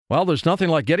Well, there's nothing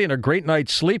like getting a great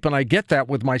night's sleep, and I get that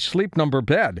with my Sleep Number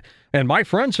bed. And my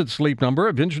friends at Sleep Number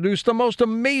have introduced the most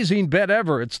amazing bed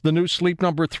ever. It's the new Sleep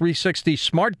Number 360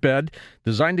 Smart Bed,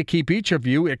 designed to keep each of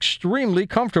you extremely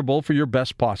comfortable for your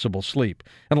best possible sleep.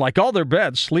 And like all their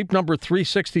beds, Sleep Number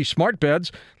 360 Smart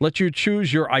Beds let you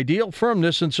choose your ideal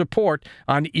firmness and support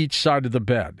on each side of the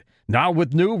bed. Now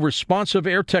with new responsive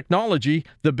air technology,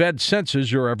 the bed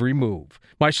senses your every move.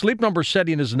 My Sleep Number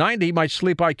setting is 90. My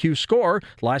Sleep IQ score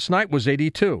last night was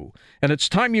 82. And it's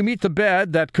time you meet the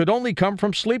bed that could only come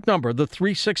from Sleep Number, the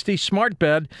 360 Smart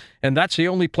Bed, and that's the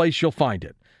only place you'll find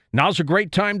it. Now's a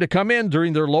great time to come in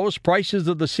during their lowest prices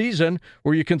of the season,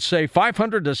 where you can save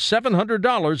 $500 to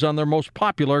 $700 on their most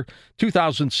popular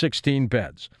 2016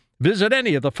 beds. Visit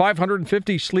any of the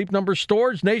 550 Sleep Number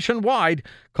stores nationwide.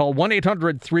 Call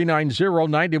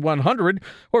 1-800-390-9100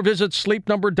 or visit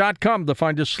sleepnumber.com to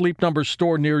find a Sleep Number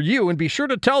store near you, and be sure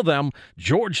to tell them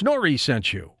George Norrie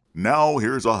sent you. Now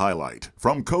here's a highlight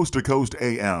from Coast to Coast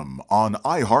AM on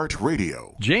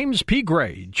iHeartRadio. James P.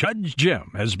 Gray, Judge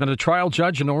Jim, has been a trial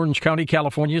judge in Orange County,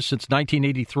 California since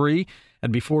 1983,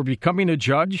 and before becoming a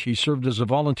judge, he served as a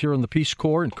volunteer in the Peace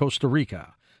Corps in Costa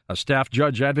Rica, a staff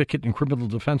judge advocate and criminal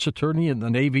defense attorney in the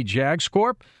Navy JAGS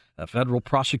Corp, a federal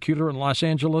prosecutor in Los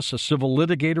Angeles, a civil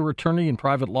litigator attorney in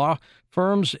private law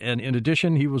firms, and in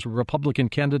addition, he was a Republican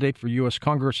candidate for U.S.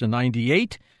 Congress in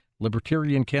 98,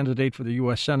 Libertarian candidate for the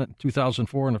U.S. Senate in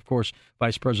 2004, and, of course,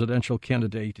 vice presidential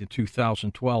candidate in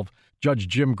 2012. Judge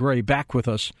Jim Gray back with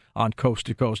us on Coast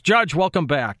to Coast. Judge, welcome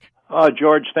back.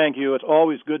 George, thank you. It's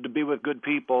always good to be with good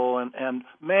people, and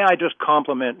may I just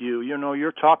compliment you. You know,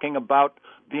 you're talking about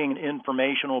being an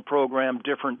informational program,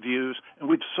 different views, and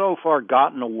we've so far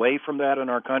gotten away from that in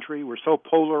our country. We're so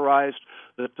polarized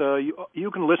that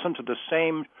you can listen to the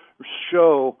same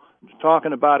show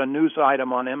talking about a news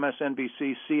item on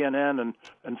MSNBC, CNN,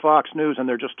 and Fox News, and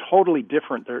they're just totally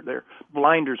different. Their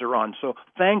blinders are on. So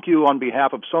thank you on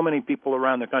behalf of so many people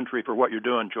around the country for what you're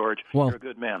doing, George. Well, you're a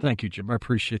good man. Thank you, Jim. I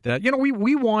appreciate that. You know,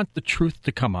 we want the truth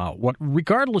to come out,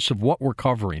 regardless of what we're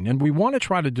covering, and we want to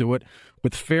try to do it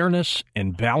with fairness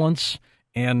and balance.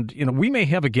 And, you know, we may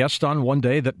have a guest on one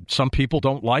day that some people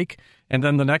don't like, and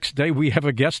then the next day we have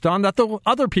a guest on that the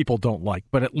other people don't like,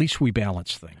 but at least we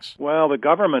balance things. Well, the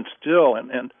government still,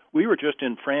 and we were just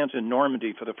in France, in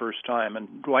Normandy for the first time,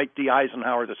 and Dwight D.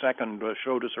 Eisenhower II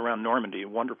showed us around Normandy, a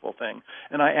wonderful thing.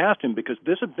 And I asked him, because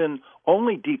this had been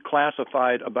only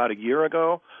declassified about a year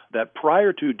ago, that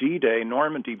prior to D-Day,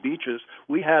 Normandy beaches,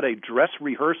 we had a dress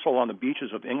rehearsal on the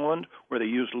beaches of England where they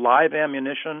used live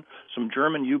ammunition. Some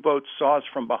German U-boats saw us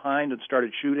from behind and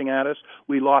started shooting at us.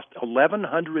 We lost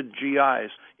 1,100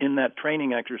 GIs in that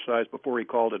training exercise before he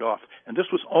called it off. And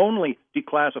this was only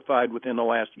declassified within the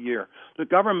last year. The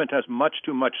government has much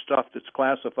too much stuff that's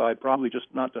classified, probably just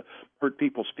not to hurt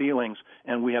people's feelings,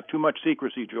 and we have too much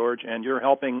secrecy, George, and you're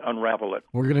helping unravel it.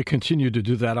 We're going to continue to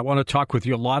do that. I want to talk with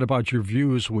you a lot about your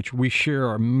views, which we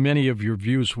share many of your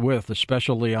views with,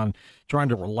 especially on trying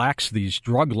to relax these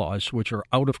drug laws, which are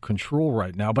out of control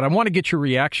right now. But I want to get your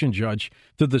reaction, Judge,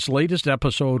 to this latest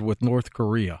episode with North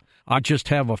Korea. I just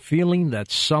have a feeling that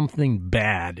something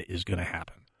bad is going to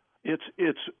happen.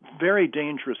 It's very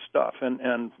dangerous stuff,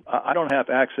 and I don't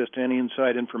have access to any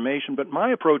inside information, but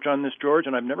my approach on this, George,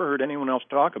 and I've never heard anyone else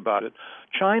talk about it,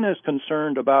 China is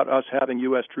concerned about us having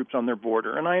U.S. troops on their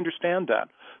border, and I understand that.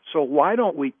 So why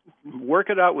don't we work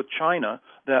it out with China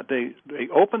that they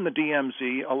open the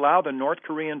DMZ, allow the North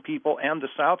Korean people and the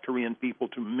South Korean people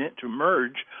to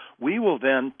merge. We will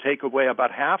then take away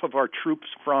about half of our troops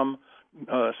from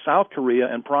South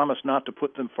Korea and promise not to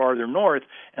put them farther north,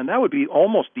 and that would be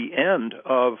almost the end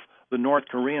of the North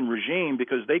Korean regime,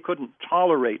 because they couldn't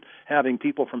tolerate having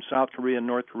people from South Korea and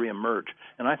North Korea merge.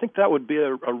 And I think that would be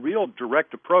a real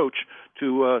direct approach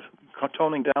to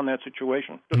toning down that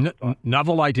situation.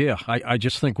 Novel idea. I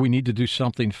just think we need to do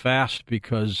something fast,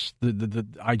 because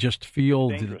I just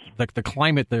feel the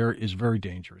climate there is very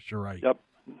dangerous. You're right. Yep.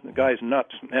 The guy's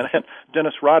nuts. And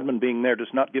Dennis Rodman being there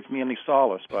does not give me any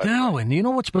solace. No, and you know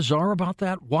what's bizarre about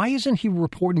that? Why isn't he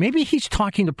reporting? Maybe he's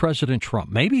talking to President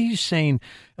Trump. Maybe he's saying,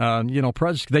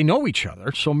 they know each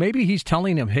other, so maybe he's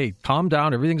telling him, hey, calm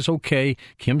down, everything's okay,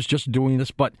 Kim's just doing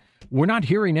this, but we're not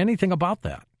hearing anything about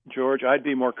that. George, I'd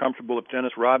be more comfortable if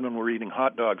Dennis Rodman were eating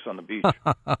hot dogs on the beach.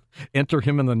 Enter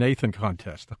him in the Nathan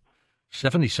contest.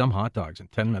 70-some hot dogs in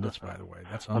 10 minutes, by the way.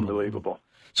 That's unbelievable.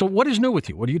 So what is new with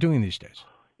you? What are you doing these days?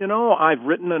 You know, I've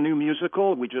written a new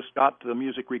musical. We just got the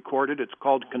music recorded. It's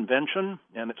called Convention,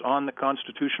 and it's on the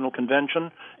Constitutional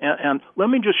Convention. And let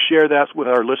me just share that with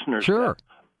our listeners. Sure.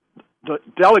 The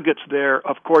delegates there,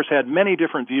 of course, had many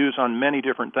different views on many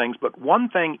different things, but one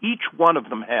thing each one of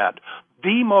them had.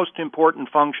 The most important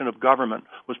function of government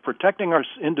was protecting our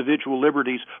individual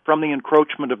liberties from the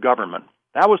encroachment of government.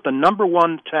 That was the number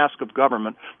one task of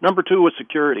government. Number two was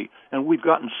security, and we've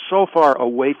gotten so far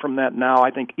away from that now,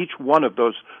 I think each one of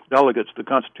those delegates, the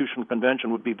Constitutional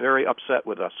Convention, would be very upset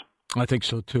with us. I think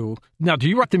so, too. Now, do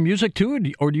you write the music, too,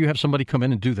 or do you have somebody come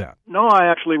in and do that? No, I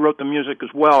actually wrote the music as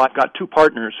well. I've got two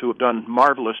partners who have done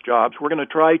marvelous jobs. We're going to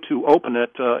try to open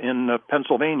it in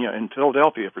Pennsylvania, in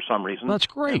Philadelphia, for some reason. That's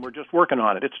great. And we're just working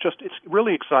on it. It's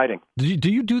really exciting. Do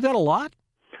you do that a lot?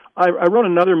 I wrote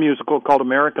another musical called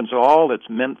Americans All that's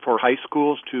meant for high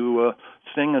schools to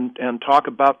sing and talk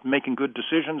about making good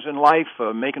decisions in life,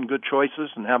 making good choices,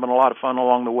 and having a lot of fun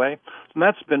along the way. And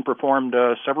that's been performed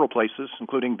several places,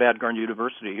 including Bad Garn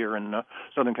University here in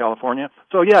Southern California.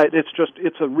 So, yeah,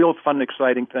 it's a real fun,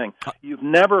 exciting thing. You've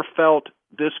never felt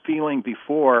this feeling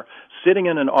before, sitting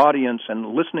in an audience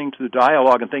and listening to the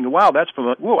dialogue and thinking, wow, that's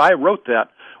familiar. Whoa, I wrote that.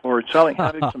 Or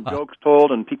having some jokes told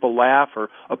and people laugh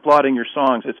or applauding your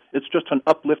songs. It's just an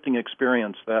uplifting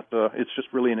experience that it's just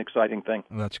really an exciting thing.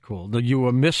 That's cool. Do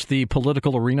you miss the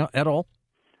political arena at all?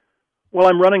 Well,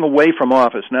 I'm running away from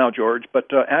office now, George, but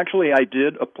actually I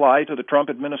did apply to the Trump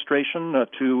administration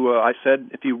I said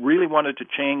if you really wanted to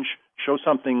show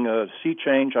something, see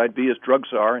change, I'd be his drug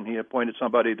czar, and he appointed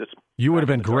somebody that's... You would have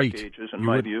been great. Ages, in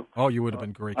my view. Oh, you would have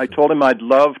been great. I told him I'd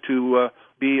love to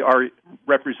be our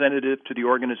representative to the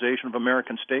Organization of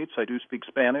American States. I do speak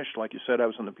Spanish. Like you said, I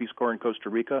was in the Peace Corps in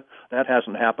Costa Rica. That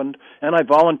hasn't happened. And I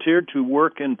volunteered to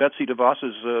work in Betsy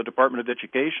DeVos's Department of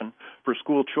Education for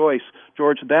school choice.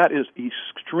 George, that is an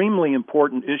extremely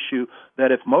important issue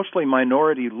that if mostly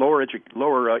minority,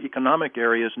 lower economic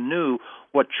areas knew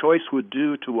what choice would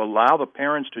do to allow the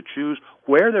parents to choose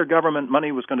where their government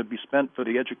money was going to be spent for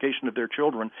the education of their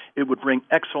children, it would bring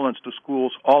excellence to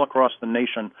schools all across the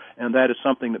nation, and that is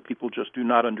something that people just do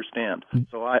not understand.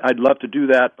 So I'd love to do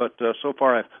that, but so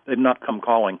far they've not come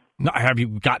calling. Now, have you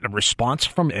gotten a response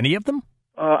from any of them?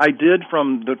 I did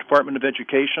from the Department of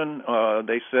Education.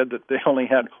 They said that they only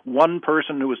had one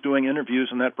person who was doing interviews,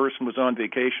 and that person was on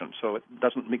vacation, so it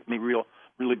doesn't make me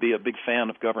really be a big fan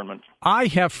of government. I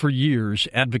have for years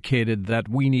advocated that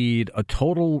we need a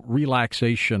total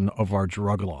relaxation of our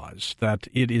drug laws, that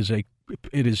it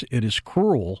is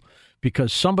cruel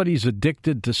because somebody's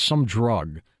addicted to some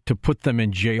drug to put them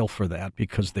in jail for that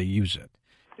because they use it.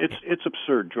 It's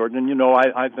absurd, Jordan. And, you know,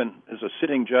 I've been, as a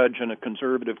sitting judge in a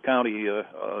conservative county,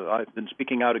 I've been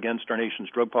speaking out against our nation's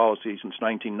drug policy since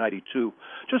 1992.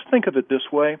 Just think of it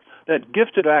this way, that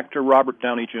gifted actor Robert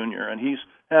Downey Jr., and he's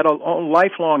had a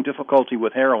lifelong difficulty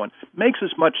with heroin. Makes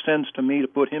as much sense to me to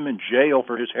put him in jail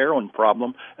for his heroin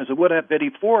problem as it would have Betty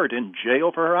Ford in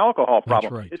jail for her alcohol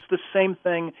problem. That's right. It's the same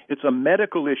thing. It's a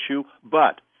medical issue,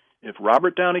 but if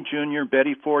Robert Downey Jr.,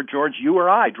 Betty Ford, George, you or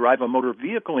I drive a motor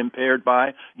vehicle impaired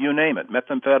by, you name it,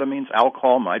 methamphetamines,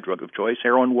 alcohol, my drug of choice,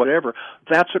 heroin, whatever,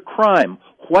 that's a crime.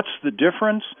 What's the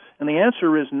difference? And the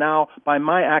answer is now, by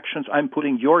my actions, I'm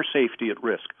putting your safety at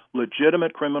risk.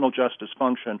 Legitimate criminal justice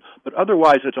function, but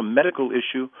otherwise it's a medical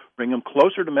issue. Bring them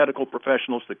closer to medical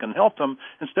professionals that can help them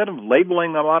instead of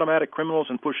labeling them automatic criminals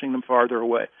and pushing them farther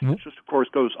away. It just, of course,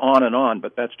 goes on,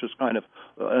 but that's just kind of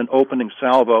an opening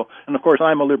salvo. And, of course,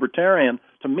 I'm a libertarian.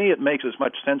 To me, it makes as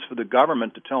much sense for the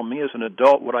government to tell me as an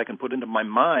adult what I can put into my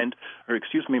mind, or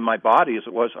my body, as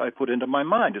it was I put into my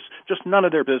mind. It's just none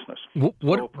of their business.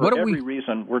 For every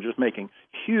reason, we're just making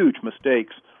huge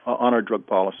mistakes on our drug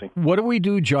policy. What do we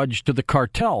do, Judge, to the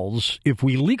cartels if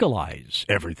we legalize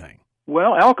everything?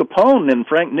 Well, Al Capone and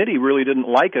Frank Nitti really didn't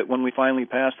like it when we finally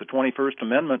passed the 21st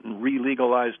Amendment and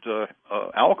re-legalized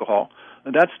alcohol.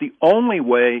 And that's the only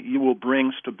way you will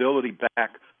bring stability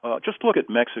back. Just look at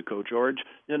Mexico, George.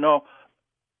 You know,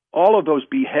 all of those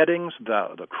beheadings,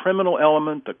 the criminal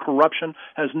element, the corruption,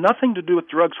 has nothing to do with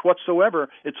drugs whatsoever.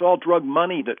 It's all drug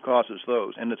money that causes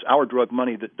those, and it's our drug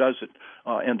money that does it.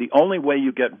 And the only way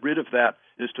you get rid of that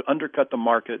is to undercut the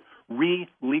market,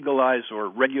 re-legalize or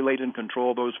regulate and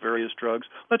control those various drugs.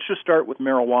 Let's just start with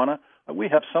marijuana. We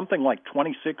have something like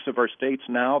 26 of our states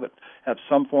now that have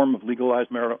some form of legalized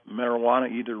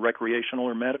marijuana, either recreational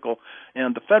or medical,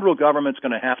 and the federal government's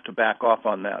going to have to back off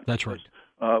on that. That's right.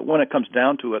 When it comes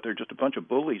down to it, they're just a bunch of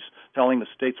bullies telling the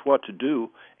states what to do.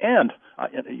 And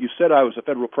you said I was a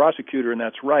federal prosecutor, and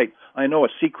that's right. I know a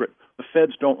secret. The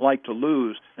feds don't like to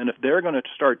lose, and if they're going to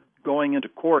start going into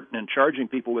court and charging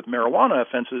people with marijuana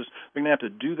offenses, they're going to have to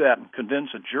do that and convince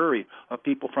a jury of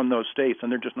people from those states,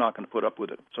 and they're just not going to put up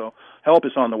with it. So help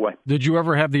is on the way. Did you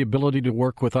ever have the ability to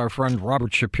work with our friend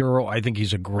Robert Shapiro? I think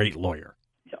he's a great lawyer.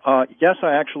 Yes,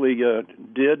 I actually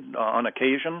did on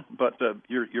occasion, but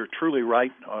you're truly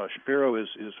right. Shapiro is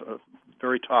a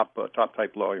very top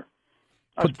type lawyer.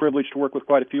 I was privileged to work with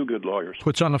quite a few good lawyers.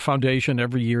 Puts on a foundation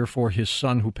every year for his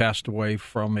son who passed away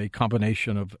from a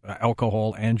combination of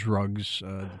alcohol and drugs.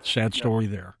 Sad story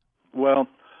there. Well,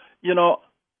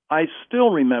 I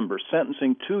still remember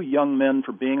sentencing 2 young men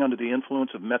for being under the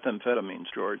influence of methamphetamines,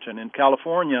 George. And in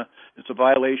California, it's a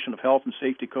violation of Health and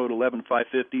Safety Code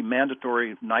 11550,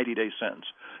 mandatory 90-day sentence.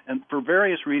 And for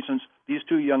various reasons, these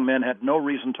 2 young men had no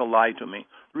reason to lie to me.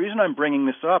 The reason I'm bringing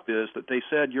this up is that they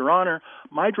said, Your Honor,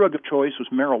 my drug of choice was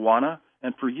marijuana,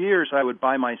 and for years I would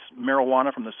buy my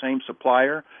marijuana from the same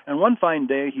supplier. And one fine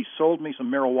day he sold me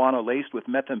some marijuana laced with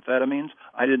methamphetamines.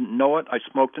 I didn't know it. I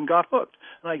smoked and got hooked.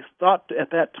 And I thought at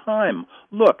that time,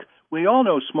 look, we all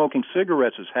know smoking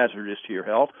cigarettes is hazardous to your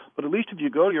health, but at least if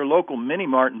you go to your local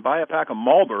mini-mart and buy a pack of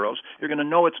Marlboros, you're going to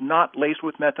know it's not laced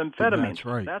with methamphetamines. That's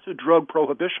right. That's a drug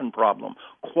prohibition problem.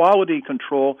 Quality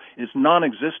control is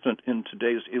non-existent in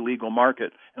today's illegal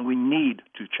market, and we need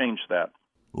to change that.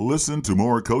 Listen to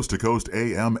more Coast to Coast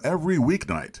AM every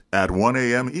weeknight at 1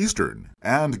 a.m. Eastern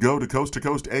and go to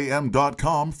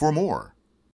coasttocoastam.com for more.